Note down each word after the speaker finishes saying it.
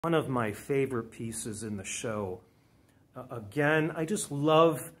One of my favorite pieces in the show. Again, I just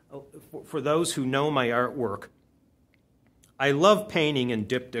love, for those who know my artwork, I love painting in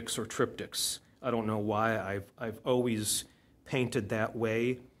diptychs or triptychs. I don't know why, I've always painted that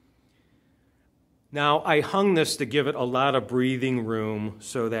way. Now, I hung this to give it a lot of breathing room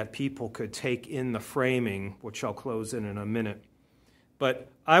so that people could take in the framing, which I'll close in a minute.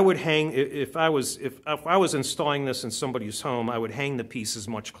 But I would hang, if I was installing this in somebody's home, I would hang the pieces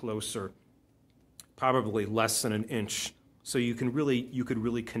much closer, probably less than an inch, so you could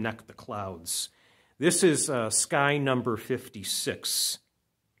really connect the clouds. This is sky number 56.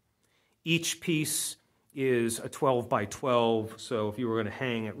 Each piece is a 12 by 12, so if you were going to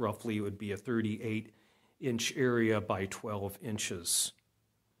hang it roughly, it would be a 38-inch area by 12 inches.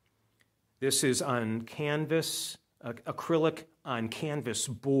 This is on canvas, acrylic on canvas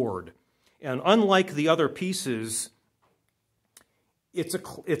board. And unlike the other pieces, it's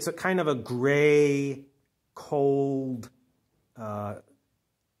a kind of a gray, cold,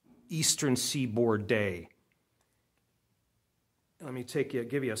 eastern seaboard day. Let me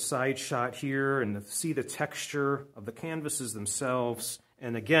give you a side shot here and see the texture of the canvases themselves.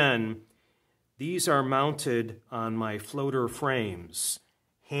 And again, these are mounted on my floater frames,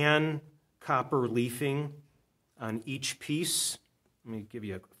 hand copper leafing on each piece. Let me give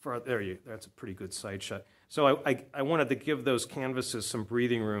you that's a pretty good side shot. So I wanted to give those canvases some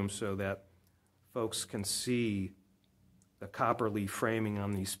breathing room so that folks can see the copper leaf framing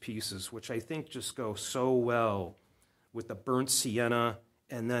on these pieces, which I think just go so well with the burnt sienna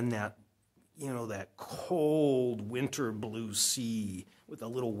and then that, that cold winter blue sea with a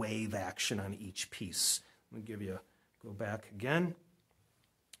little wave action on each piece. Let me go back again.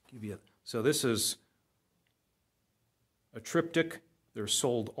 So this is a triptych. They're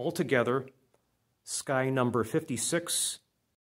sold all together. Sky number 56